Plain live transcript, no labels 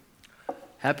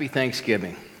Happy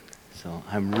Thanksgiving. So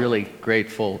I'm really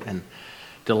grateful and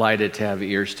delighted to have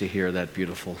ears to hear that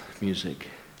beautiful music.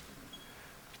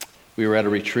 We were at a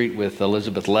retreat with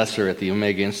Elizabeth Lesser at the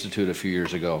Omega Institute a few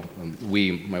years ago.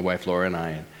 My wife Laura and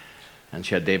I, and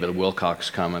she had David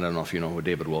Wilcox come. I don't know if you know who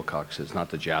David Wilcox is,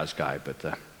 not the jazz guy, but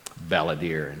the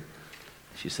balladeer. And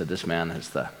she said, this man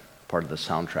is the part of the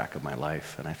soundtrack of my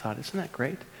life. And I thought, isn't that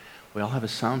great? We all have a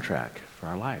soundtrack for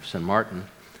our lives. And Martin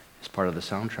is part of the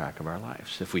soundtrack of our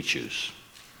lives, if we choose.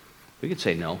 We could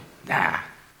say no,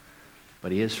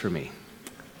 but he is for me.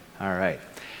 All right.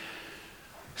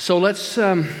 So let's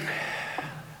do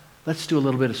a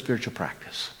little bit of spiritual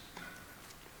practice.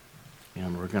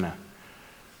 And we're gonna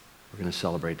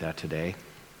celebrate that today.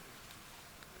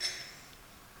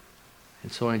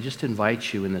 And so I just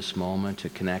invite you in this moment to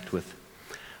connect with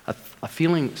a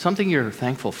feeling, something you're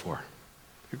thankful for,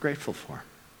 you're grateful for.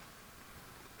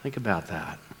 Think about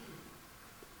that.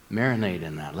 Marinate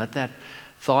in that. Let that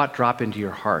thought drop into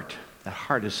your heart. That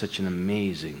heart is such an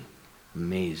amazing,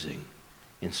 amazing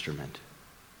instrument.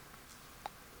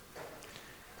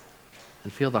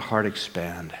 And feel the heart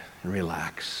expand and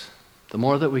relax. The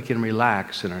more that we can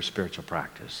relax in our spiritual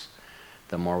practice,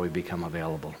 the more we become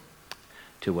available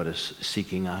to what is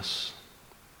seeking us.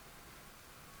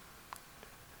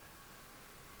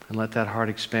 And let that heart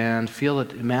expand. Feel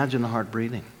it. Imagine the heart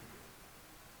breathing.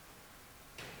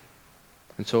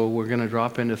 And so we're going to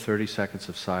drop into 30 seconds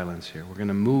of silence here. We're going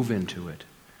to move into it.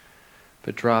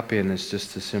 But drop in is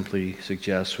just to simply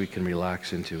suggest we can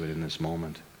relax into it in this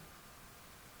moment.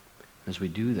 As we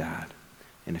do that,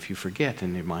 and if you forget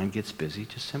and your mind gets busy,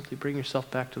 just simply bring yourself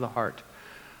back to the heart.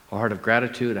 A heart of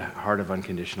gratitude, a heart of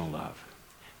unconditional love.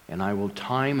 And I will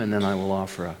time and then I will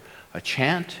offer a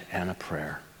chant and a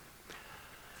prayer.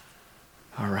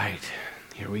 All right,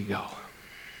 here we go.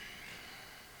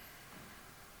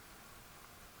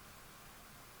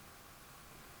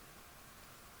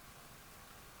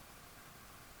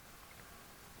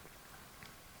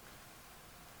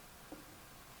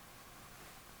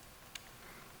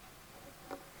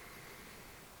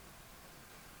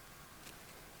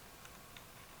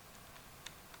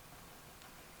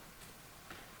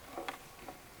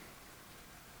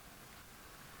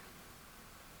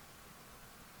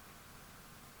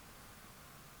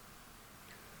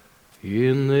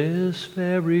 In this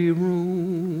very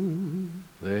room,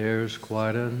 there's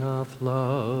quite enough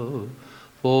love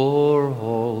for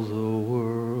all the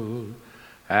world.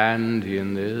 And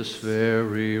in this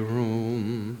very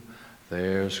room,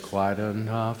 there's quite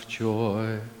enough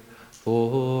joy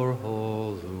for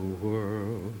all the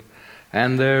world.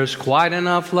 And there's quite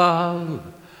enough love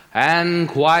and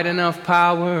quite enough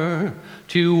power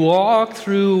to walk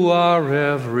through our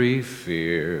every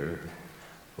fear.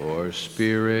 For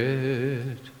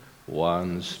Spirit,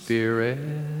 one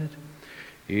Spirit,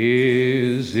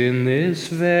 is in this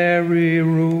very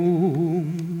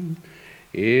room,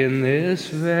 in this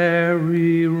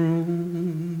very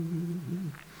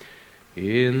room,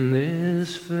 in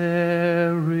this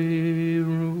very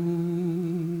room.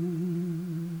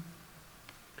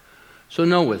 So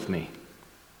know with me,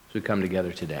 as we come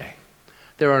together today,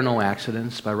 there are no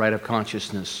accidents. By right of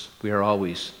consciousness, we are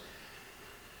always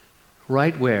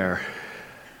right where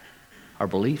our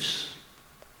beliefs,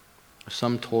 a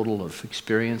sum total of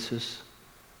experiences,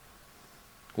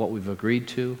 what we've agreed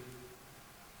to,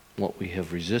 what we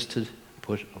have resisted,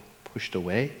 pushed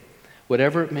away,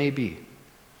 whatever it may be,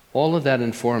 all of that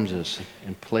informs us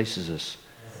and places us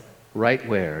right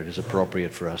where it is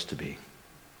appropriate for us to be.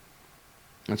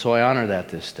 And so I honor that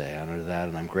this day. I honor that,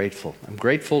 and I'm grateful. I'm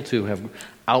grateful to have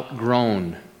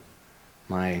outgrown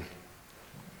my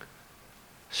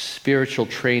spiritual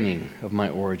training of my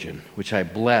origin, which I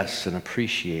bless and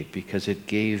appreciate because it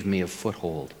gave me a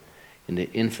foothold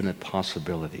into infinite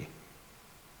possibility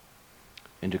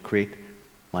and to create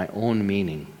my own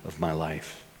meaning of my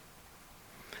life.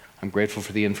 I'm grateful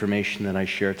for the information that I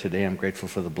share today. I'm grateful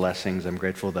for the blessings. I'm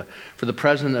grateful for the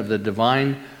presence of the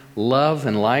divine love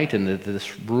and light, and that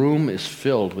this room is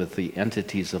filled with the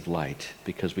entities of light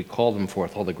because we call them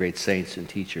forth, all the great saints and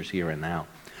teachers here and now.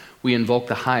 We invoke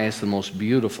the highest and most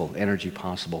beautiful energy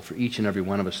possible for each and every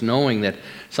one of us, knowing that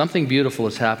something beautiful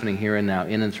is happening here and now,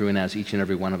 in and through and as each and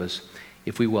every one of us,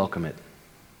 if we welcome it.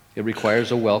 It requires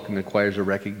a welcome, it requires a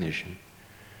recognition,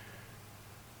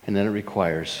 and then it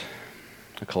requires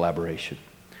a collaboration.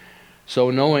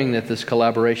 So knowing that this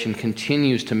collaboration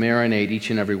continues to marinate each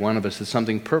and every one of us, that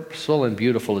something purposeful and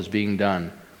beautiful is being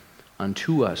done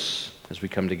unto us as we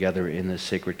come together in this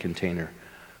sacred container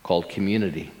called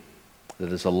community,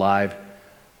 that is alive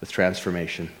with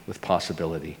transformation, with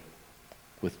possibility,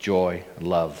 with joy and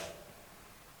love.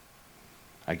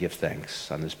 I give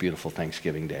thanks on this beautiful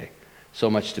Thanksgiving Day. So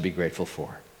much to be grateful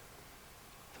for.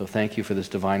 So thank you for this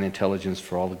divine intelligence,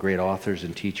 for all the great authors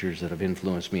and teachers that have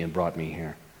influenced me and brought me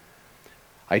here.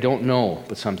 I don't know,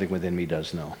 but something within me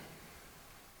does know.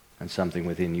 And something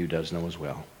within you does know as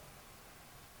well.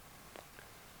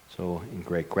 So in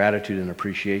great gratitude and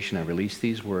appreciation, I release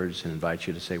these words and invite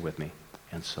you to say with me,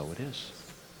 and so it is.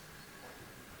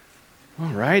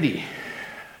 All righty.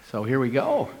 So here we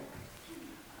go.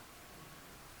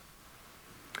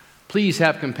 Please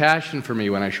have compassion for me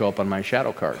when I show up on my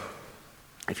shadow card.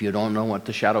 If you don't know what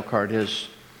the shadow card is,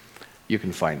 you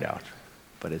can find out.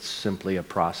 But it's simply a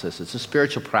process. It's a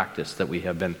spiritual practice that we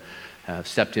have been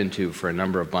stepped into for a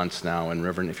number of months now. And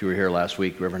Reverend, if you were here last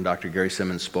week, Reverend Dr. Gary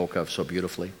Simmons spoke of so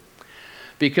beautifully.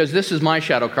 Because this is my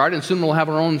shadow card, and soon we'll have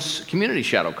our own community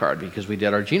shadow card because we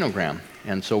did our genogram.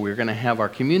 And so we're going to have our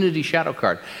community shadow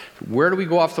card. Where do we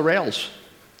go off the rails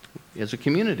as a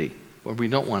community where we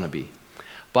don't want to be?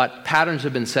 But patterns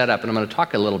have been set up, and I'm going to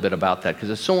talk a little bit about that because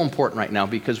it's so important right now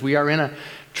because we are in a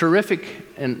terrific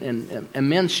and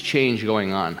immense change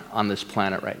going on this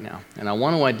planet right now. And I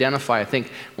want to identify, I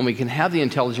think, when we can have the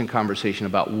intelligent conversation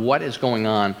about what is going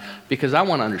on, because I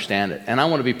want to understand it, and I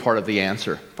want to be part of the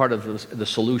answer, part of the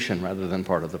solution rather than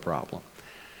part of the problem.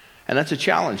 And that's a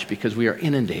challenge because we are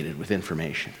inundated with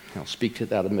information. I'll speak to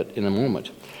that in a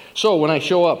moment. So when I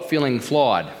show up feeling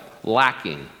flawed,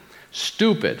 lacking,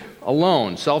 stupid,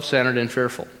 alone, self-centered, and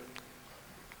fearful,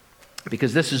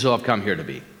 because this is who I've come here to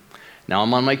be. Now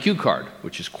I'm on my cue card,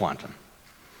 which is quantum.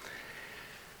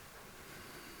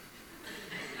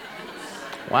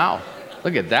 Wow,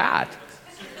 look at that.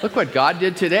 Look what God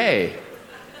did today.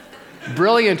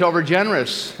 Brilliant over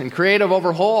generous and creative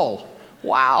over whole.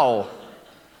 Wow.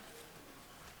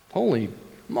 Holy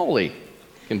moly.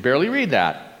 Can barely read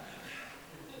that.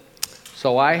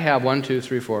 So I have 1, 2,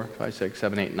 3, 4, 5, 6,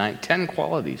 7, 8, 9, 10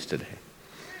 qualities today.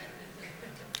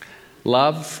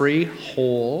 Love, free,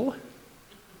 whole,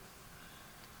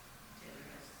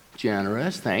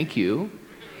 generous, thank you,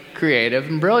 creative,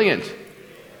 and brilliant.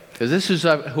 Because this is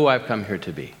who I've come here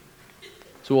to be.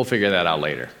 So we'll figure that out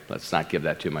later. Let's not give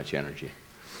that too much energy.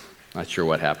 Not sure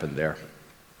what happened there.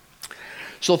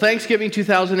 So Thanksgiving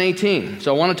 2018.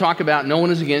 So I want to talk about No One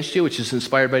Is Against You, which is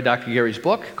inspired by Dr. Gary's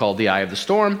book called The Eye of the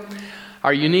Storm.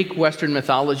 Our unique Western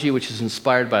mythology, which is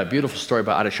inspired by a beautiful story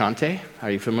by Adyashanti. Are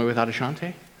you familiar with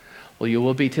Adyashanti? Well, you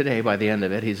will be today by the end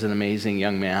of it. He's an amazing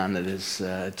young man that is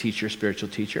a teacher, spiritual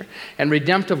teacher. And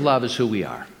redemptive love is who we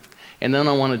are. And then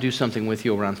I want to do something with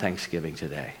you around Thanksgiving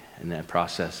today. In that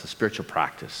process, a spiritual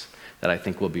practice that I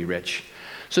think will be rich.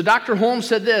 So Dr. Holmes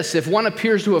said this: if one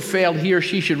appears to have failed, he or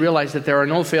she should realize that there are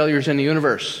no failures in the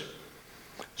universe.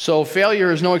 So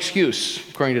failure is no excuse,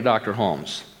 according to Dr.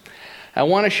 Holmes. I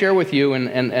want to share with you,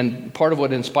 and part of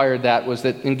what inspired that was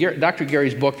that in Dr.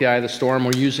 Gary's book, The Eye of the Storm,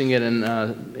 we're using it in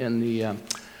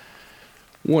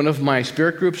one of my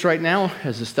spirit groups right now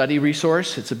as a study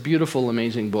resource. It's a beautiful,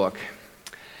 amazing book.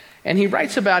 And he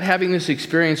writes about having this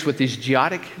experience with these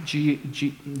Jyotish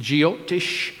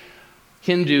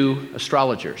Hindu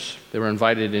astrologers. They were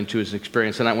invited into his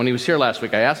experience. And when he was here last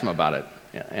week, I asked him about it.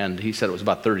 And he said it was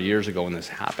about 30 years ago when this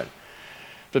happened.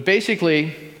 But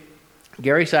basically,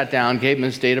 Gary sat down, gave him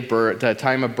his date of birth,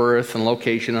 time of birth and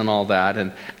location and all that,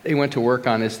 and they went to work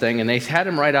on his thing, and they had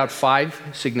him write out 5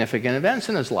 significant events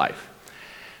in his life.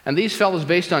 And these fellows,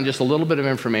 based on just a little bit of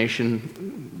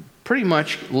information, pretty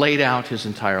much laid out his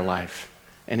entire life.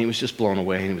 And he was just blown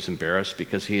away, and he was embarrassed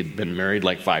because he had been married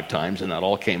like 5 times, and that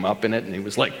all came up in it, and he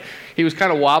was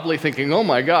kind of wobbly thinking, oh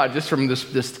my God, just from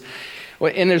this.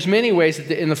 And there's many ways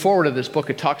that in the forward of this book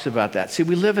it talks about that. See,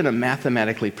 we live in a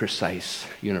mathematically precise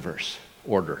universe,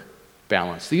 order,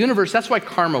 balance. The universe, that's why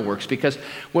karma works, because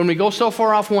when we go so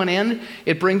far off one end,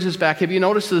 it brings us back. Have you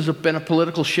noticed there's been a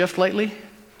political shift lately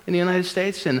in the United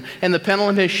States? And the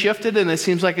pendulum has shifted, and it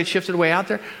seems like it shifted way out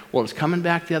there. Well, it's coming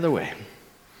back the other way.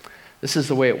 This is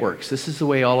the way it works. This is the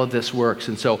way all of this works.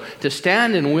 And so to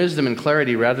stand in wisdom and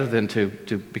clarity rather than to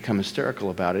become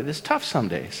hysterical about it is tough some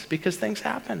days because things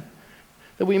happen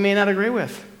that we may not agree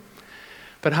with.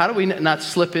 But how do we not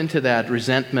slip into that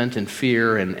resentment and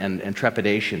fear and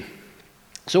trepidation?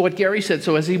 So what Gary said,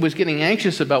 so as he was getting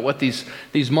anxious about what these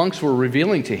monks were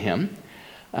revealing to him,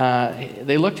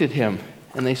 they looked at him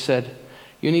and they said,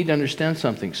 you need to understand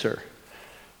something, sir.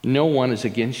 No one is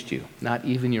against you, not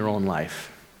even your own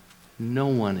life. No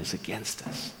one is against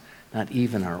us, not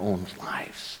even our own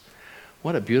lives.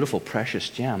 What a beautiful, precious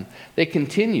gem. They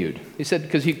continued. He said,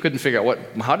 because he couldn't figure out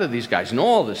how did these guys know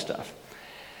all this stuff?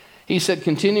 He said,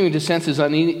 continuing to sense his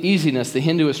uneasiness, the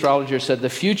Hindu astrologer said, the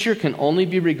future can only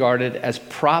be regarded as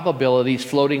probabilities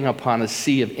floating upon a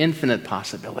sea of infinite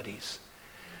possibilities.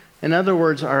 In other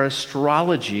words, our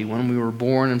astrology, when we were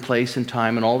born in place and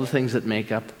time, and all the things that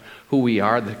make up who we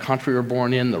are, the country we're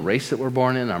born in, the race that we're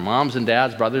born in, our moms and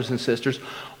dads, brothers and sisters,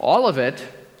 all of it,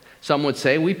 some would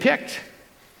say, we picked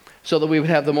so that we would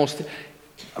have the most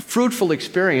fruitful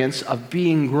experience of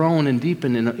being grown and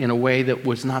deepened in a way that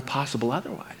was not possible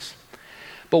otherwise.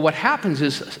 But what happens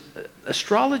is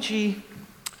astrology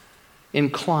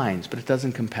inclines, but it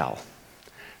doesn't compel.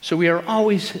 So we are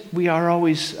always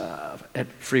at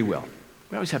free will.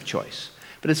 We always have choice.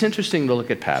 But it's interesting to look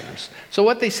at patterns. So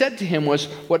what they said to him was,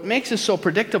 what makes us so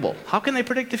predictable? How can they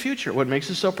predict the future? What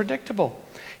makes us so predictable?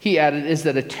 He added, is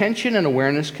that attention and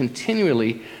awareness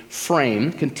continuously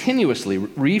reframe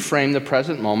the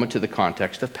present moment to the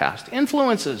context of past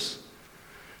influences.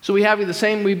 So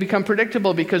we become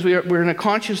predictable because we're in a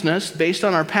consciousness based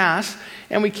on our past,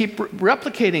 and we keep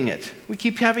replicating it. We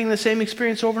keep having the same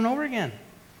experience over and over again,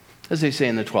 as they say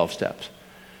in the 12 steps.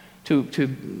 To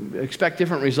expect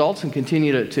different results and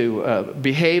continue to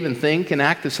behave and think and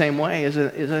act the same way is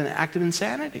an act of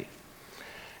insanity.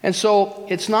 And so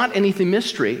it's not anything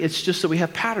mystery. It's just that we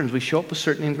have patterns. We show up with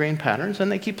certain ingrained patterns,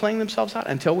 and they keep playing themselves out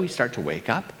until we start to wake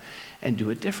up and do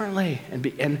it differently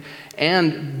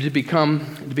and to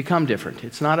become different.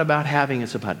 It's not about having,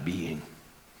 it's about being.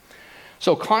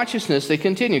 So consciousness, they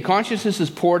continue. Consciousness is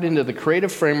poured into the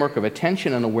creative framework of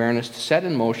attention and awareness to set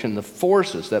in motion the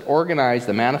forces that organize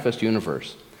the manifest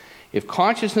universe. If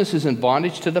consciousness is in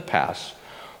bondage to the past,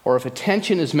 or if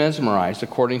attention is mesmerized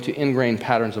according to ingrained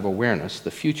patterns of awareness,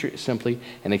 the future is simply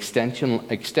an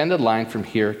extended line from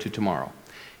here to tomorrow.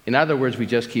 In other words, we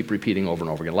just keep repeating over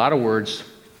and over again. A lot of words,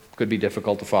 could be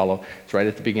difficult to follow. It's right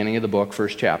at the beginning of the book,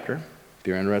 first chapter, if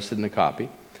you're interested in a copy.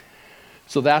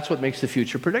 So that's what makes the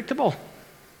future predictable.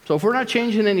 So if we're not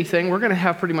changing anything, we're going to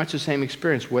have pretty much the same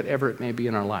experience, whatever it may be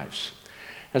in our lives.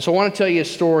 And so I want to tell you a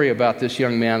story about this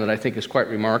young man that I think is quite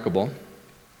remarkable.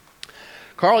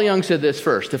 Carl Jung said this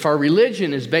first: if our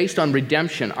religion is based on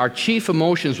redemption, our chief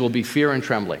emotions will be fear and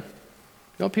trembling.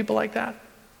 You know people like that?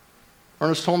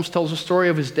 Ernest Holmes tells a story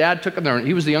of his dad took him there.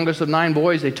 He was the youngest of 9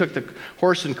 boys. They took the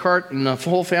horse and cart, and the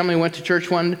whole family went to church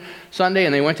one Sunday,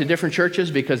 and they went to different churches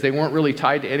because they weren't really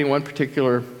tied to any one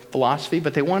particular philosophy,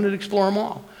 but they wanted to explore them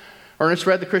all. Ernest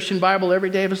read the Christian Bible every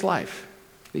day of his life.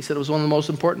 He said it was one of the most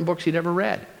important books he'd ever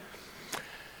read.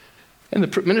 And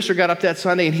the minister got up that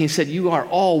Sunday and he said, "You are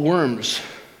all worms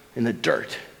in the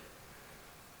dirt.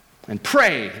 And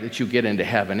pray that you get into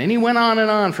heaven." And he went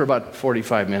on for about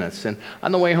 45 minutes. And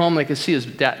on the way home, they could see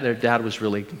their dad was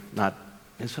really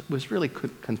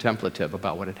contemplative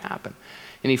about what had happened.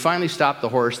 And he finally stopped the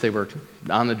horse. They were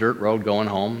on the dirt road going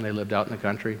home. They lived out in the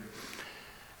country.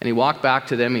 And he walked back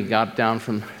to them. He got down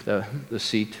from the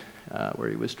seat where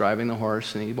he was driving the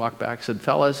horse, and he walked back and said,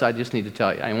 "Fellas, I just need to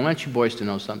tell you, I want you boys to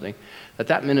know something,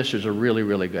 that minister's a really,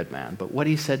 really good man. But what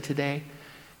he said today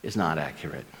is not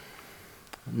accurate.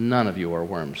 None of you are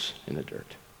worms in the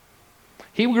dirt."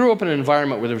 He grew up in an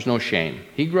environment where there was no shame.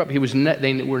 They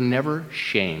were never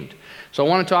shamed. So I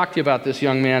want to talk to you about this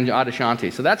young man,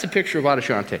 Adyashanti. So that's a picture of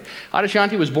Adyashanti.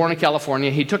 Adyashanti was born in California.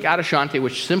 He took Adyashanti,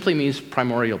 which simply means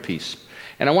primordial peace.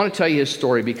 And I want to tell you his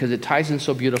story because it ties in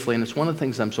so beautifully, and it's one of the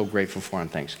things I'm so grateful for on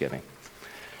Thanksgiving,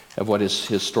 of what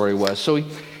his story was. So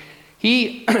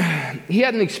he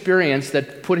had an experience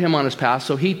that put him on his path.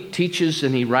 So he teaches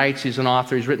and he writes. He's an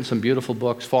author. He's written some beautiful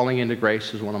books. Falling into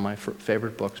Grace is one of my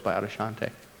favorite books by Adyashanti.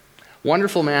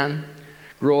 Wonderful man.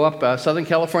 Grew up a Southern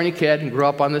California kid and grew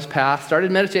up on this path.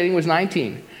 Started meditating when he was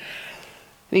 19. And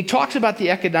he talks about the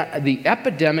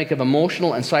epidemic of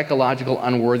emotional and psychological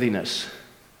unworthiness.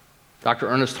 Dr.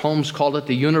 Ernest Holmes called it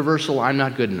the universal "I'm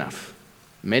not good enough."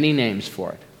 Many names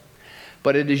for it.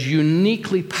 But it is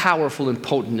uniquely powerful and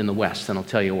potent in the West, and I'll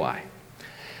tell you why.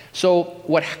 So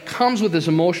what comes with this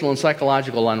emotional and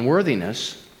psychological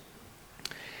unworthiness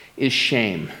is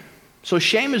shame. So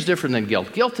shame is different than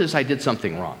guilt. Guilt is, I did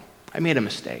something wrong. I made a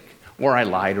mistake. Or I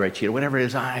lied, or I cheated, whatever it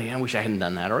is. I wish I hadn't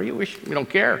done that. Or you don't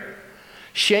care.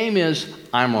 Shame is,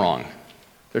 I'm wrong.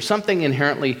 There's something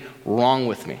inherently wrong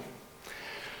with me.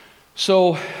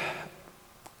 So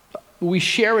we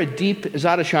share a deep, as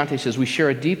Adyashanti says, we share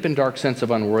a deep and dark sense of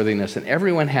unworthiness, and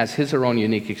everyone has his or her own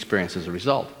unique experience as a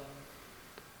result.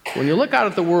 When you look out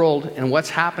at the world and what's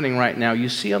happening right now, you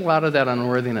see a lot of that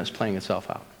unworthiness playing itself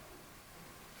out.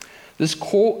 This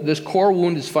core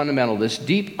wound is fundamental. This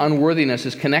deep unworthiness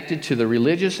is connected to the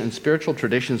religious and spiritual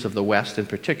traditions of the West in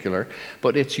particular,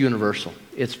 but it's universal.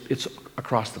 It's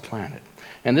across the planet.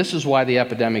 And this is why the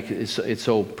epidemic is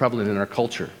so prevalent in our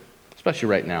culture, especially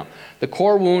right now. The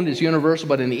core wound is universal,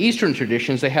 but in the Eastern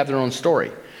traditions, they have their own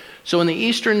story. So in the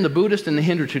Eastern, the Buddhist and the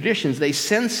Hindu traditions, they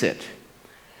sense it.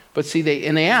 But see,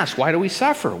 they ask, why do we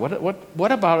suffer?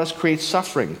 What about us creates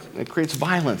suffering? It creates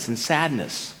violence and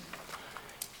sadness.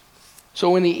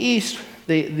 So in the East,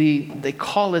 they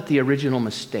call it the original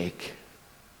mistake.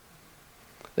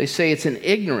 They say it's an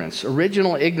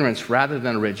original ignorance rather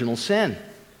than original sin.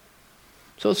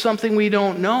 So it's something we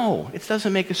don't know. It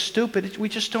doesn't make us stupid. We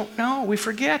just don't know. We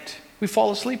forget. We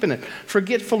fall asleep in it.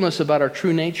 Forgetfulness about our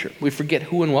true nature. We forget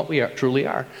who and what we truly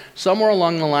are. Somewhere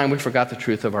along the line, we forgot the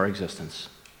truth of our existence.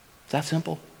 It's that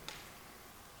simple.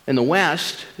 In the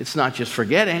West, it's not just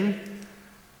forgetting.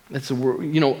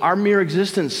 Our mere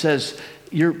existence says,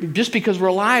 just because we're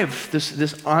alive,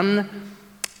 this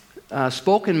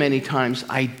unspoken many times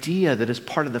idea that is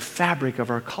part of the fabric of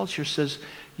our culture says,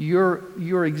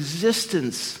 your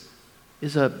existence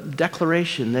is a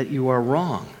declaration that you are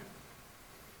wrong.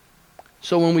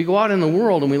 So when we go out in the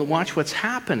world and we watch what's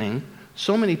happening,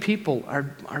 so many people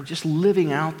are just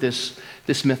living out this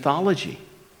mythology.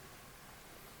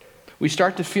 We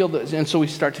start to feel this, and so we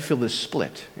start to feel this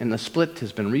split. And the split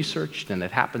has been researched, and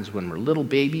it happens when we're little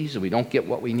babies and we don't get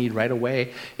what we need right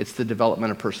away. It's the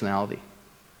development of personality.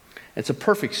 It's a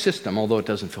perfect system, although it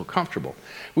doesn't feel comfortable.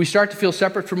 We start to feel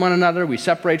separate from one another. We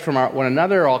separate from one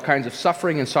another. All kinds of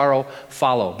suffering and sorrow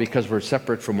follow because we're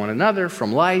separate from one another,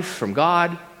 from life, from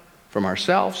God, from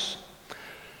ourselves.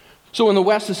 So in the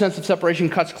West, the sense of separation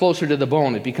cuts closer to the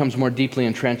bone. It becomes more deeply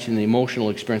entrenched in the emotional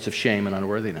experience of shame and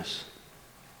unworthiness.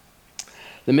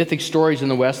 The mythic stories in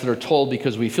the West that are told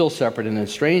because we feel separate and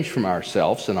estranged from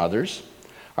ourselves and others,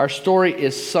 our story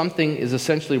is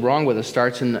essentially wrong with us,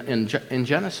 starts in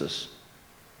Genesis.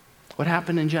 What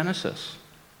happened in Genesis?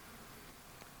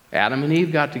 Adam and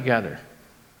Eve got together.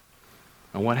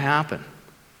 And what happened?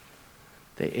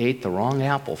 They ate the wrong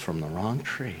apple from the wrong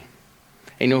tree.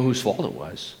 And you know whose fault it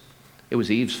was? It was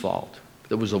Eve's fault.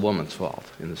 It was a woman's fault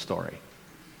in the story.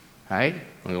 Right?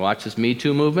 When we watch this Me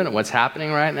Too movement and what's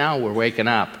happening right now, we're waking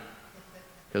up.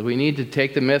 Because we need to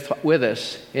take the myth with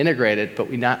us, integrate it, but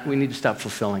we need to stop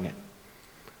fulfilling it.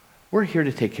 We're here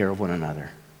to take care of one another.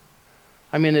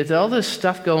 I mean, it's all this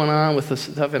stuff going on with this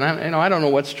stuff, and I don't know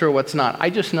what's true, what's not. I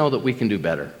just know that we can do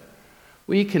better.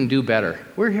 We can do better.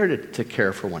 We're here to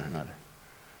care for one another.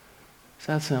 It's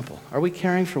that simple. Are we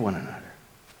caring for one another?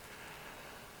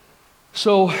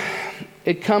 So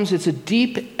it's a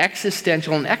deep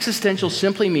existential, and existential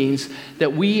simply means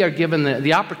that we are given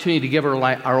the opportunity to give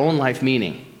our own life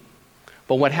meaning.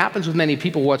 But what happens with many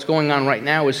people, what's going on right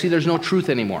now is, there's no truth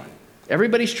anymore.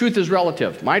 Everybody's truth is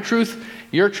relative. My truth,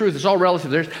 your truth, it's all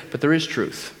relative, but there is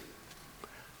truth.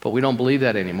 But we don't believe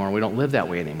that anymore. We don't live that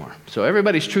way anymore. So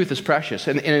everybody's truth is precious.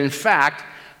 And in fact,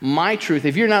 my truth,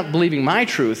 if you're not believing my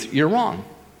truth, you're wrong.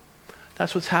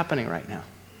 That's what's happening right now.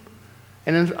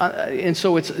 And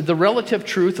so it's the relative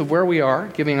truth of where we are,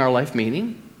 giving our life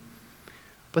meaning.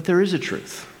 But there is a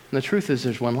truth. And the truth is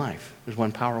there's one life. There's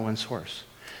one power, one source.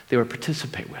 They would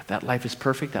participate with. That life is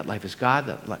perfect. That life is God.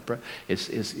 That life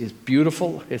is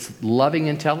beautiful. It's loving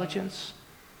intelligence.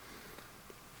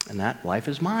 And that life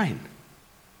is mine.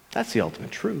 That's the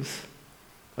ultimate truth.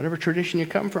 Whatever tradition you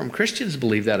come from. Christians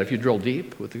believe that if you drill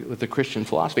deep with the Christian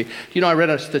philosophy. You know, I read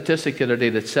a statistic the other day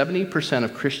that 70%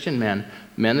 of Christian men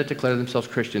that declare themselves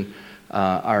Christian,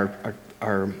 have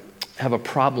a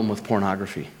problem with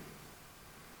pornography.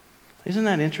 Isn't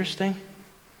that interesting?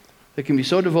 They can be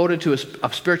so devoted to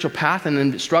a spiritual path and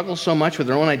then struggle so much with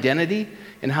their own identity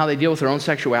and how they deal with their own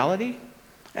sexuality.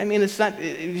 I mean, it's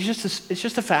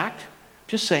just a fact.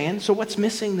 Just saying. So what's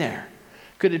missing there?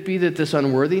 Could it be that this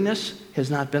unworthiness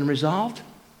has not been resolved?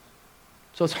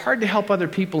 So it's hard to help other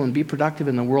people and be productive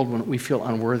in the world when we feel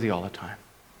unworthy all the time.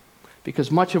 Because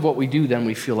much of what we do, then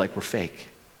we feel like we're fake.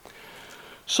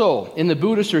 So, in the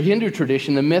Buddhist or Hindu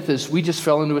tradition, the myth is we just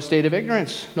fell into a state of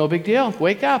ignorance. No big deal.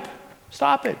 Wake up.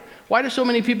 Stop it. Why do so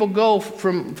many people go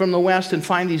from the West and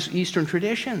find these Eastern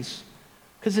traditions?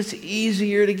 Because it's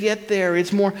easier to get there.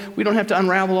 It's more, we don't have to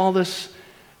unravel all this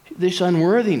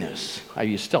unworthiness.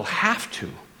 You still have to.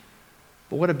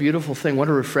 But what a beautiful thing, what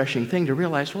a refreshing thing to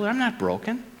realize, well, I'm not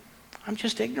broken. I'm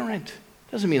just ignorant.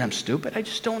 Doesn't mean I'm stupid. I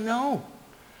just don't know.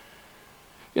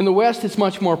 In the West, it's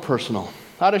much more personal.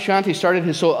 Adyashanti started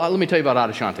let me tell you about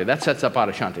Adyashanti. That sets up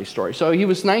Adyashanti's story. So he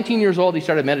was 19 years old. He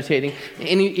started meditating.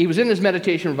 And he was in his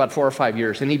meditation for about 4 or 5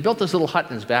 years. And he built this little hut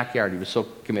in his backyard. He was so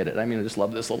committed. I mean, I just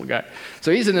love this little guy.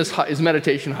 So he's in his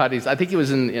meditation hut. I think he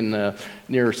was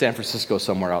near San Francisco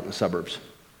somewhere out in the suburbs.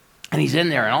 And he's in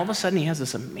there. And all of a sudden, he has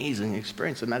this amazing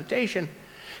experience of meditation.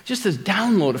 Just this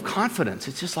download of confidence.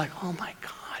 It's just like, oh, my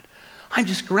God. I'm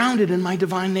just grounded in my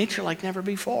divine nature like never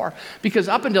before. Because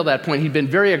up until that point, he'd been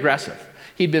very aggressive.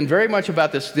 He'd been very much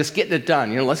about this getting it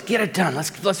done. Let's get it done.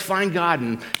 Let's find God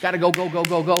and got to go.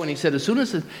 And he said as soon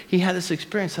as he had this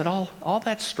experience, that all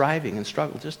that striving and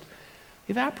struggle just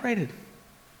evaporated.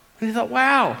 And he thought,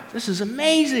 wow, this is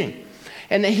amazing.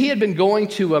 And he had been going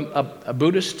to a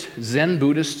Buddhist, Zen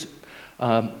Buddhist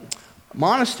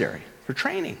monastery for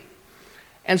training.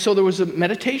 And so there was a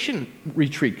meditation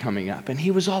retreat coming up, and he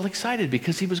was all excited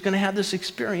because he was going to have this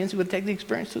experience. He would take the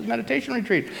experience to the meditation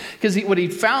retreat. Because what he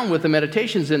found with the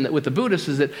meditations and with the Buddhists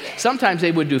is that sometimes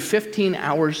they would do 15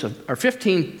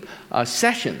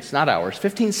 sessions, not hours,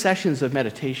 15 sessions of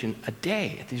meditation a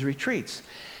day at these retreats.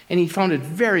 And he found it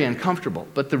very uncomfortable,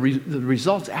 but the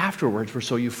results afterwards were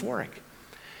so euphoric.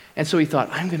 And so he thought,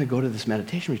 I'm going to go to this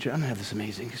meditation retreat. I'm going to have this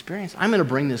amazing experience. I'm going to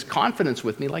bring this confidence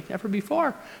with me like never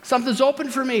before. Something's open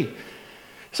for me.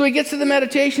 So he gets to the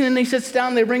meditation and he sits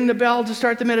down. They ring the bell to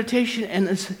start the meditation. And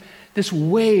this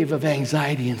wave of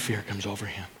anxiety and fear comes over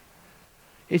him.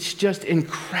 It's just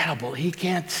incredible. He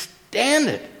can't stand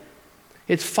it.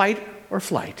 It's fight or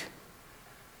flight.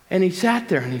 And he sat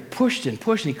there and he pushed and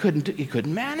pushed and he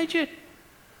couldn't manage it.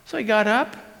 So he got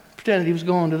up, pretended he was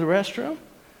going to the restroom.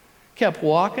 Kept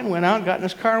walking, went out, got in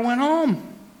his car, and went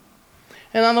home.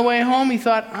 And on the way home, he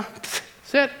thought,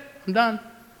 that's it, I'm done.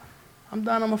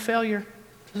 I'm a failure.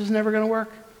 This is never going to work.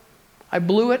 I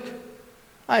blew it.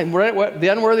 The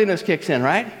unworthiness kicks in,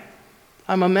 right?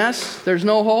 I'm a mess. There's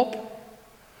no hope.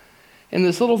 And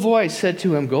this little voice said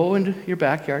to him, go into your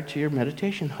backyard to your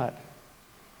meditation hut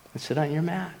and sit on your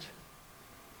mat.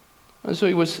 And so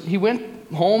he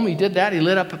went home, he did that, he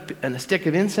lit up a stick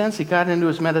of incense, he got into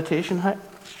his meditation hut.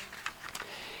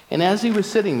 And as he was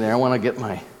sitting there, I want to get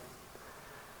my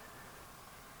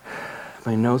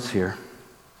notes here.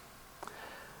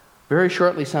 Very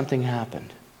shortly, something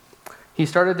happened. He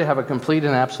started to have a complete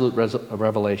and absolute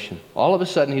revelation. All of a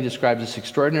sudden, he described this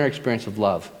extraordinary experience of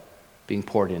love being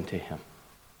poured into him.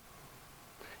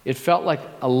 It felt like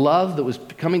a love that was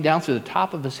coming down through the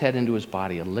top of his head into his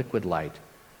body, a liquid light.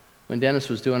 When Dennis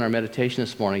was doing our meditation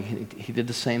this morning, he did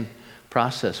the same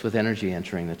process with energy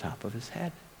entering the top of his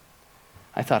head.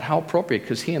 I thought, how appropriate,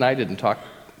 because he and I didn't talk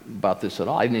about this at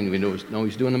all. I didn't even know he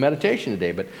was doing the meditation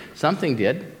today, but something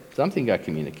did. Something got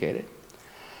communicated.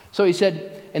 So he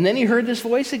said, and then he heard this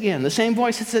voice again, the same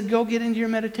voice that said, go get into your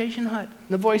meditation hut. And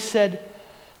the voice said,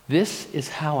 this is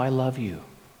how I love you.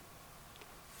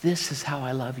 This is how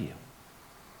I love you.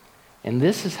 And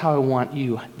this is how I want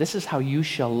you. This is how you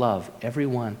shall love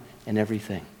everyone and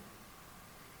everything.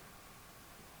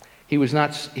 He was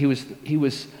not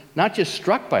just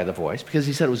struck by the voice, because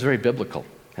he said it was very biblical.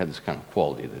 It had this kind of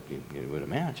quality that you would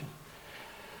imagine.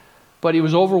 But he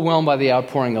was overwhelmed by the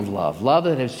outpouring of love. Love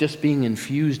that is just being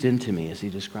infused into me, as he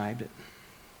described it.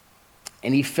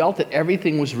 And he felt that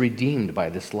everything was redeemed by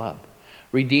this love.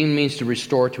 Redeemed means to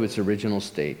restore to its original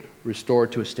state. Restore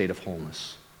to a state of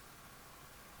wholeness.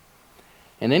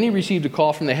 And then he received a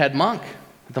call from the head monk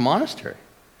at the monastery.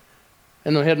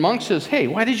 And the head monk says, hey,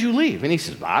 why did you leave? And he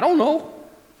says, I don't know.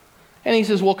 And he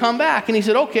says, well, come back. And he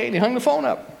said, okay. And he hung the phone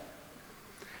up.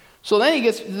 So then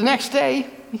the next day,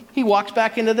 he walks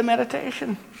back into the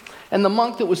meditation. And the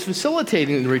monk that was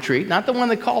facilitating the retreat, not the one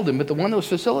that called him, but the one that was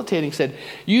facilitating, said,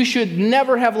 you should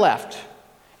never have left.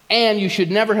 And you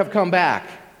should never have come back.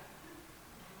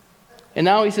 And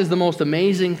now he says the most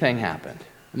amazing thing happened.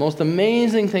 The most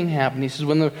amazing thing happened. He says,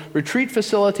 when the retreat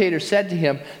facilitator said to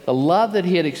him, the love that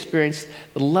he had experienced,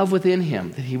 the love within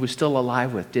him that he was still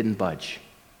alive with, didn't budge.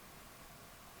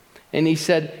 And he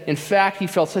said, in fact, he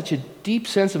felt such a deep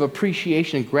sense of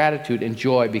appreciation and gratitude and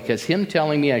joy because him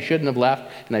telling me I shouldn't have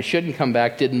left and I shouldn't come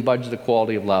back didn't budge the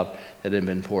quality of love that had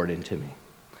been poured into me.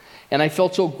 And I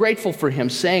felt so grateful for him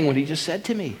saying what he just said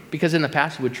to me, because in the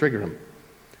past it would trigger him.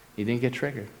 He didn't get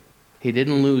triggered. He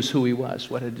didn't lose who he was,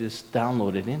 what had just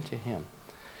downloaded into him.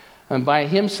 And by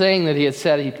him saying that he had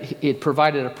said, it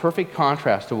provided a perfect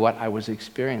contrast to what I was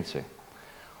experiencing.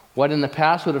 What in the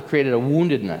past would have created a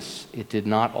woundedness, it did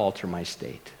not alter my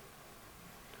state.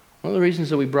 One of the reasons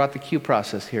that we brought the Q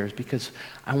process here is because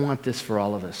I want this for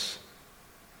all of us.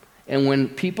 And when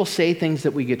people say things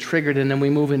that we get triggered and then we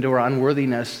move into our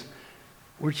unworthiness,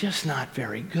 we're just not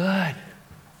very good.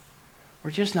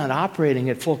 We're just not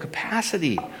operating at full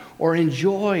capacity or in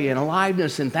joy and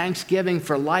aliveness and thanksgiving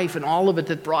for life and all of it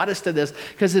that brought us to this.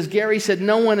 Because as Gary said,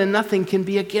 no one and nothing can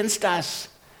be against us.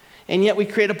 And yet we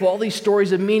create up all these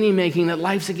stories of meaning making that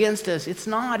life's against us. It's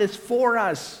not, it's for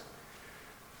us.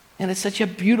 And it's such a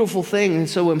beautiful thing and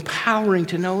so empowering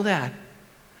to know that.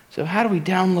 So how do we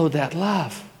download that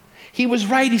love? He was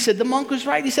right. He said, the monk was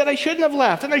right. He said, I shouldn't have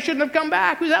left and I shouldn't have come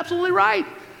back. He was absolutely right.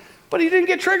 But he didn't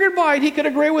get triggered by it. He could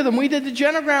agree with him. We did the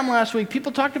genogram last week.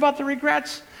 People talked about the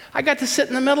regrets. I got to sit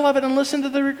in the middle of it and listen to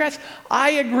the regrets.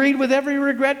 I agreed with every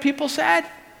regret people said.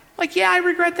 Like, yeah, I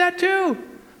regret that too.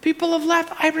 People have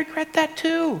left. I regret that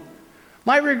too.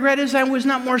 My regret is I was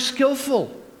not more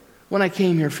skillful when I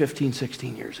came here 15,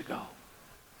 16 years ago.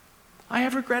 I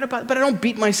have regret about it, but I don't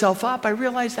beat myself up. I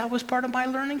realize that was part of my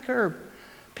learning curve.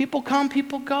 People come,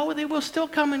 people go. They will still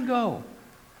come and go.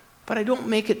 But I don't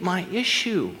make it my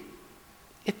issue.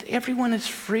 Everyone is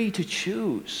free to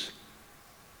choose.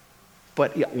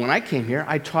 But when I came here,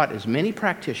 I taught as many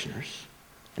practitioners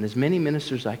and as many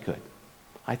ministers as I could.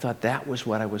 I thought that was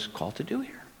what I was called to do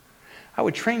here. I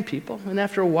would train people, and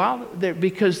after a while,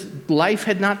 because life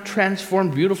had not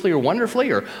transformed beautifully or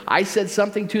wonderfully, or I said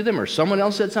something to them, or someone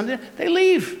else said something, they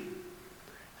leave.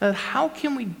 How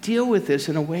can we deal with this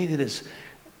in a way that is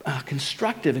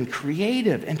constructive and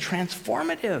creative and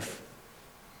transformative,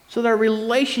 so that our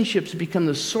relationships become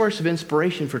the source of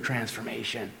inspiration for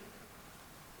transformation?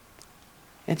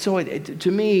 And so,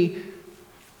 to me,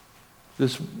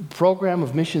 this program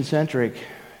of Mission Centric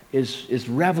is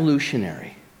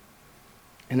revolutionary.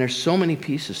 And there's so many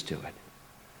pieces to it.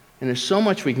 And there's so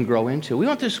much we can grow into. We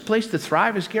want this place to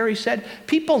thrive, as Gary said.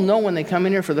 People know when they come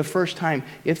in here for the first time,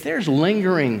 if there's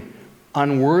lingering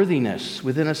unworthiness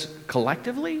within us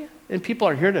collectively, and people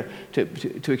are here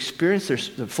to experience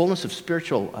the fullness of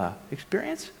spiritual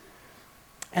experience,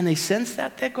 and they sense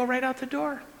that, they go right out the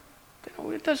door.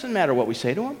 It doesn't matter what we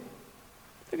say to them.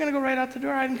 They're going to go right out the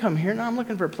door. I didn't come here. Now I'm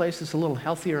looking for a place that's a little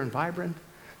healthier and vibrant,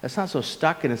 that's not so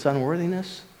stuck in its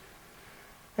unworthiness.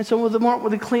 And so the more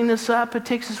we clean this up, it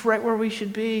takes us right where we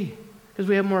should be, because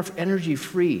we have more energy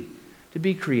free to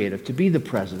be creative, to be the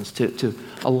presence, to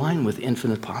align with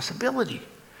infinite possibility.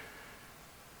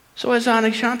 So as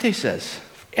Anishanti says,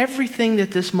 everything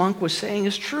that this monk was saying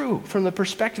is true. From the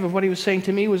perspective of what he was saying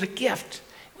to me, was a gift.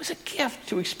 It was a gift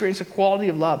to experience a quality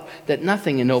of love that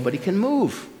nothing and nobody can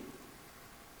move.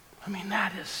 I mean,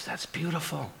 that's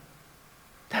beautiful.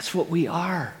 That's what we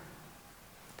are.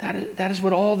 That is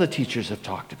what all the teachers have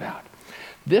talked about.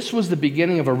 This was the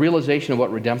beginning of a realization of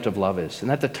what redemptive love is.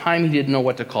 And at the time, he didn't know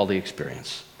what to call the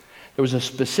experience. There was a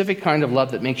specific kind of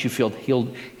love that makes you feel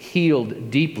healed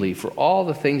deeply for all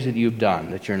the things that you've done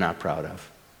that you're not proud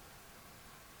of.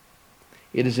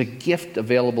 It is a gift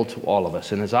available to all of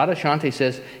us. And as Adyashanti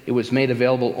says, it was made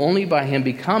available only by him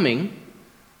becoming,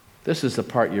 this is the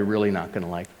part you're really not going to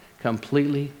like,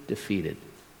 completely defeated.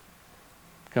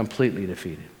 Completely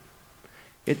defeated.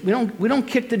 We don't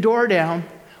kick the door down.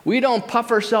 We don't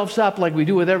puff ourselves up like we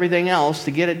do with everything else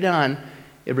to get it done.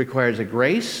 It requires a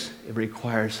grace. It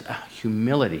requires a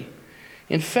humility.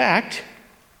 In fact,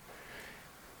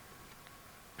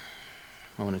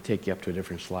 I want to take you up to a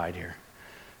different slide here.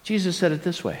 Jesus said it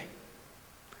this way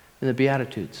in the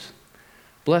Beatitudes.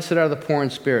 Blessed are the poor in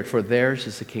spirit, for theirs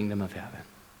is the kingdom of heaven.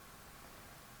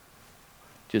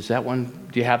 Do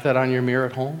you have that on your mirror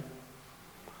at home?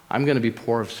 I'm going to be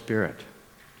poor of spirit.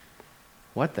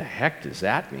 What the heck does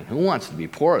that mean? Who wants to be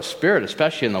poor of spirit,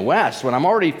 especially in the West, when I'm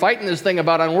already fighting this thing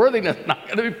about unworthiness? I'm not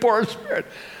going to be poor of spirit.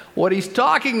 What he's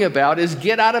talking about is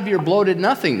get out of your bloated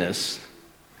nothingness,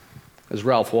 as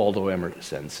Ralph Waldo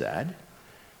Emerson said,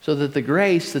 so that the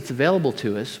grace that's available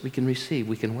to us, we can receive,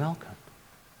 we can welcome.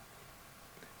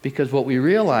 Because what we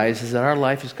realize is that our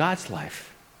life is God's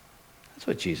life. That's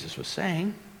what Jesus was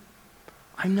saying.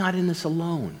 I'm not in this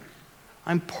alone.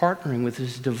 I'm partnering with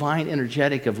this divine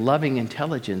energetic of loving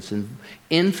intelligence and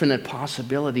infinite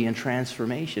possibility and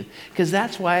transformation. Because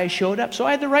that's why I showed up. So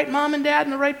I had the right mom and dad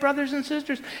and the right brothers and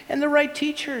sisters and the right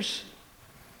teachers.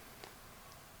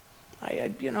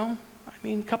 A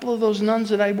couple of those nuns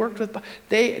that I worked with,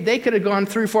 they could have gone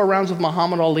 3 or 4 rounds with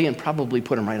Muhammad Ali and probably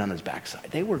put him right on his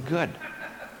backside. They were good.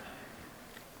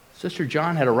 Sister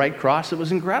John had a right cross. It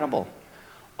was incredible.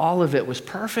 All of it was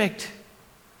perfect.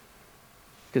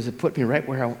 Because it put me right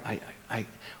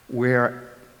where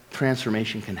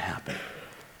transformation can happen.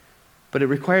 But it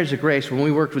requires a grace. When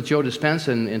we worked with Joe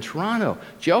Dispenza in Toronto,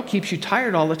 Joe keeps you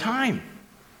tired all the time.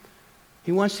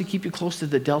 He wants to keep you close to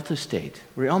the delta state,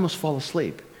 where you almost fall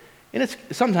asleep. And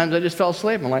sometimes I just fell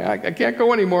asleep. I'm like, I can't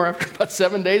go anymore. After about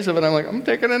 7 days of it, I'm like, I'm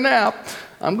taking a nap.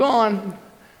 I'm gone.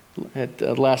 At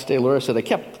the last day, Laura said, I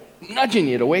kept nudging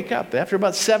you to wake up. After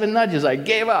about 7 nudges, I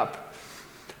gave up.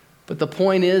 But the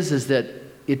point is that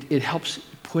it helps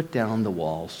put down the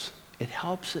walls. It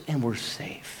helps, and we're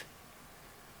safe.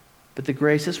 But the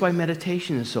grace, that's why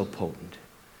meditation is so potent.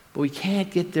 But we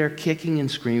can't get there kicking and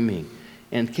screaming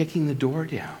and kicking the door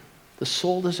down. The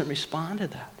soul doesn't respond to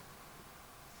that.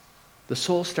 The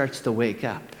soul starts to wake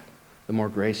up, the more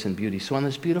grace and beauty. So on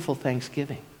this beautiful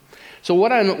Thanksgiving. So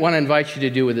what I want to invite you to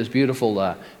do with this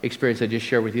beautiful experience I just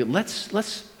shared with you,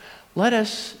 let's Let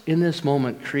us, in this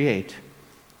moment, create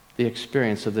the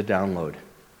experience of the download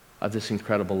of this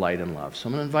incredible light and love. So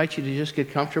I'm going to invite you to just get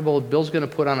comfortable. Bill's going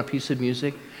to put on a piece of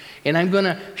music, and I'm going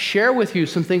to share with you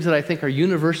some things that I think are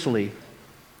universally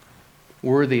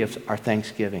worthy of our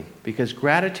thanksgiving, because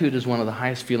gratitude is one of the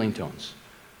highest feeling tones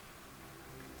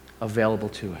available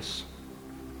to us.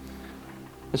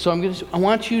 And so I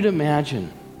want you to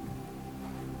imagine,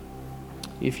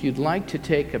 if you'd like to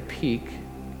take a peek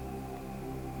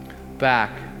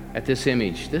back at this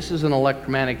image. This is an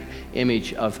electromagnetic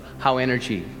image of how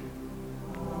energy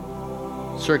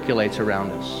circulates around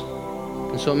us.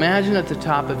 And so imagine at the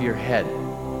top of your head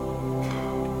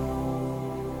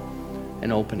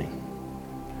an opening.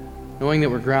 Knowing that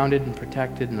we're grounded and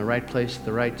protected in the right place at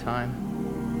the right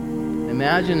time.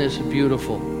 Imagine this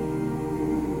beautiful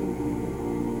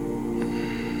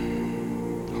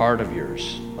heart of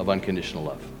yours of unconditional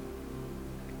love,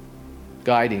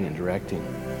 guiding and directing,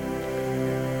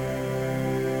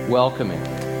 welcoming.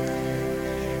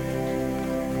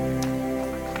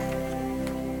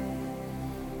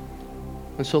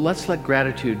 And so let's let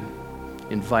gratitude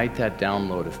invite that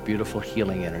download of beautiful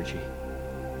healing energy,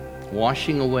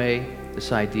 washing away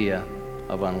this idea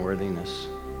of unworthiness.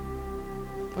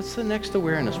 What's the next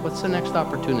awareness? What's the next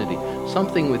opportunity?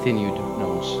 Something within you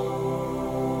knows.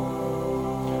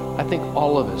 I think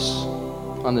all of us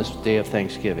on this day of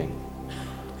Thanksgiving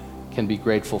can be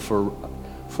grateful for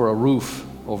a roof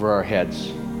over our heads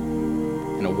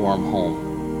and a warm home.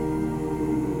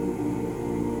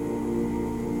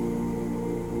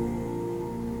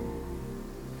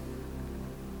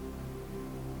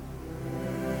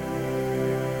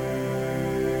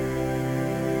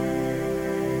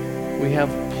 We have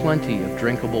plenty of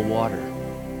drinkable water.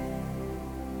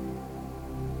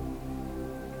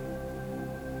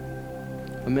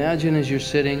 Imagine as you're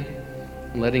sitting,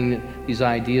 letting these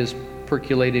ideas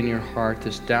percolate in your heart,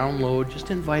 this download,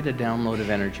 just invite a download of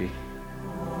energy,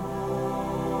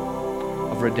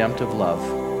 of redemptive love,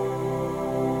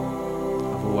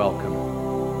 of a welcome,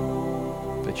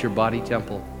 that your body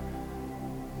temple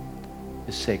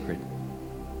is sacred.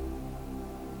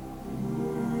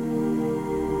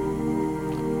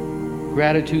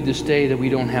 Gratitude this day that we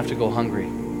don't have to go hungry.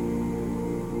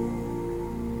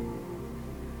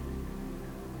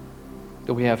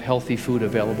 That we have healthy food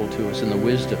available to us and the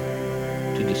wisdom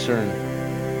to discern.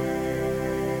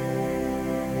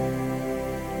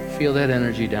 Feel that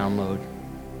energy download.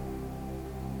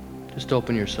 Just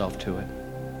open yourself to it.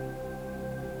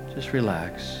 Just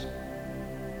relax.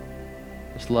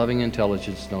 This loving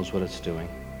intelligence knows what it's doing.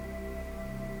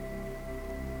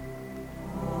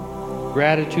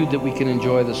 Gratitude that we can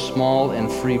enjoy the small and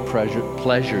free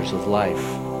pleasures of life.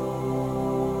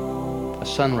 A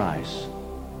sunrise,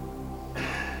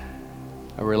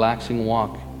 a relaxing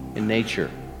walk in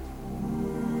nature,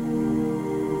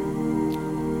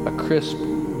 a crisp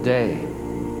day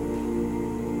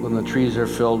when the trees are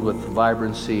filled with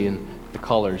vibrancy and the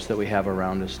colors that we have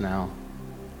around us now.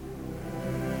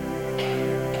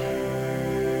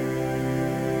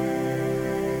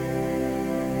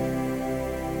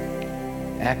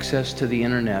 Access to the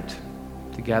internet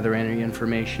to gather any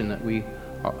information that we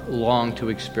long to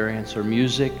experience, or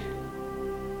music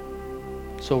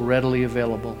so readily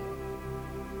available,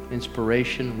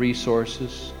 inspiration,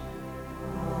 resources.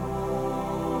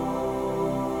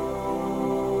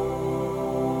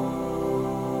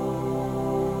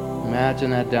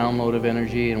 Imagine that download of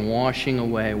energy and washing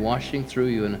through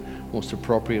you in the most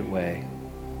appropriate way.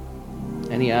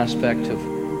 Any aspect of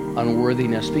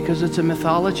unworthiness, because it's a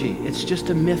mythology. It's just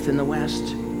a myth in the West.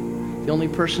 The only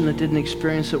person that didn't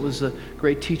experience it was the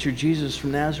great teacher Jesus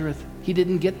from Nazareth. He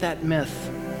didn't get that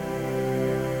myth.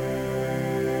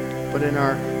 But in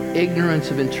our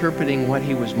ignorance of interpreting what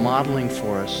he was modeling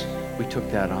for us, we took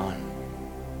that on.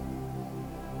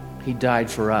 He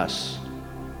died for us.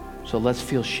 So let's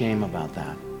feel shame about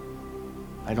that.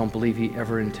 I don't believe he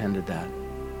ever intended that.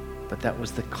 But that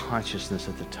was the consciousness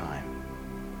at the time.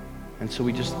 And so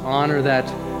we just honor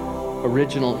that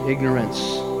original ignorance,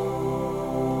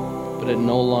 but it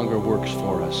no longer works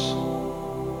for us.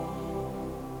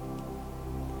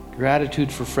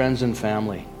 Gratitude for friends and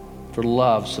family, for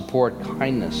love, support,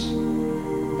 kindness,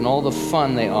 and all the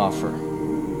fun they offer.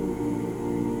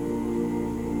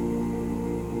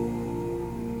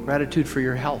 Gratitude for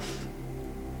your health.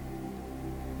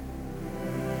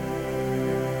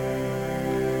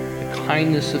 The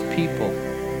kindness of people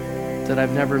that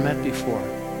I've never met before.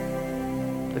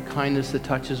 The kindness that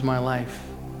touches my life.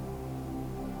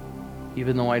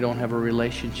 Even though I don't have a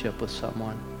relationship with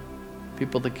someone.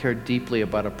 People that care deeply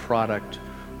about a product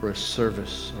or a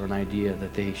service or an idea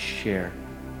that they share.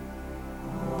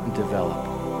 and develop.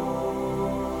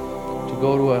 To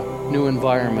go to a new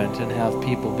environment and have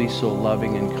people be so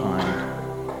loving and kind.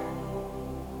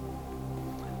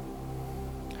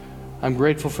 I'm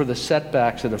grateful for the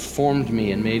setbacks that have formed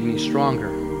me and made me stronger.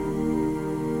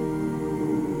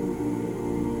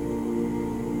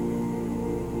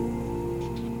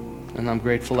 And I'm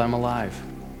grateful I'm alive.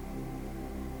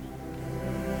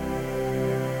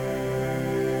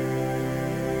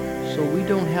 So we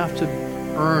don't have to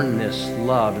earn this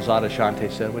love, as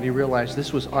Adashante said, when he realized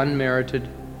this was unmerited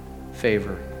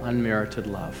favor, unmerited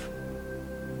love.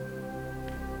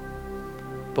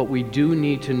 But we do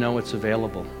need to know it's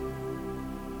available.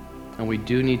 And we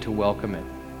do need to welcome it.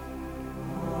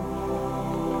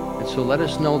 And so let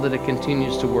us know that it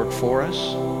continues to work for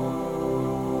us,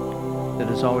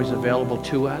 that it's always available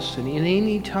to us, and in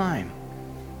any time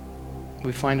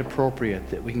we find appropriate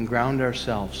that we can ground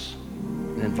ourselves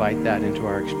and invite that into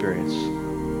our experience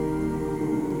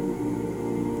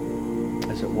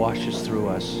as it washes through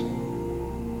us.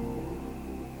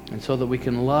 And so that we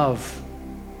can love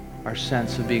our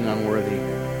sense of being unworthy.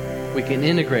 We can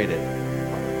integrate it.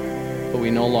 But we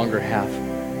no longer have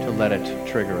to let it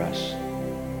trigger us.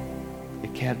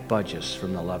 It can't budge us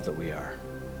from the love that we are.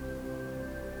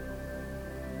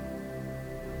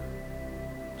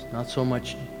 It's not so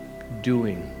much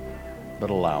doing, but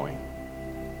allowing.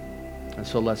 And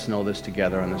so let's know this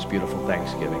together on this beautiful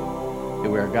Thanksgiving, that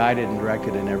we are guided and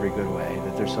directed in every good way,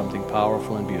 that there's something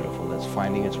powerful and beautiful that's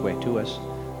finding its way to us,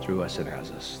 through us, and as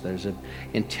us. There's an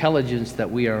intelligence that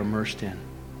we are immersed in.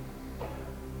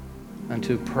 And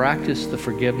to practice the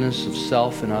forgiveness of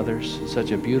self and others in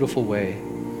such a beautiful way,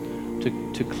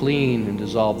 to clean and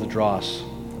dissolve the dross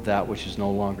of that which is no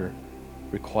longer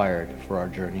required for our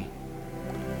journey,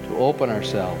 to open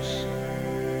ourselves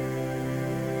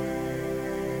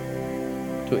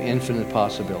to infinite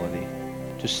possibility,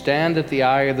 to stand at the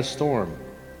eye of the storm,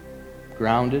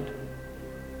 grounded,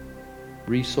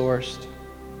 resourced,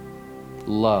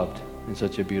 loved in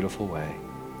such a beautiful way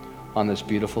on this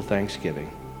beautiful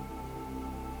Thanksgiving.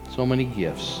 So many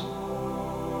gifts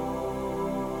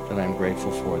that I'm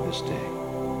grateful for this day.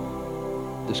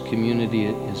 This community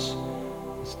is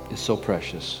so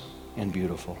precious and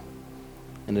beautiful.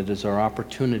 And it is our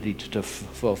opportunity to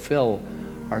fulfill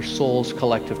our soul's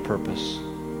collective purpose,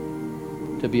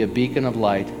 to be a beacon of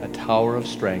light, a tower of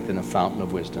strength, and a fountain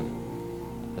of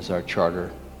wisdom, as our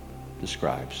charter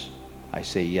describes. I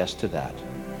say yes to that.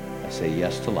 I say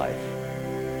yes to life.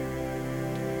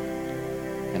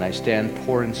 And I stand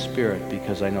poor in spirit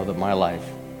because I know that my life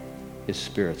is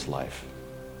Spirit's life.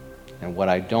 And what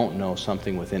I don't know,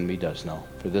 something within me does know.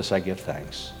 For this I give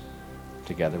thanks.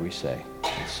 Together we say,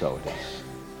 and so it is.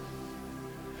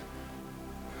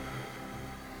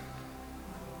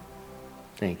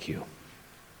 Thank you.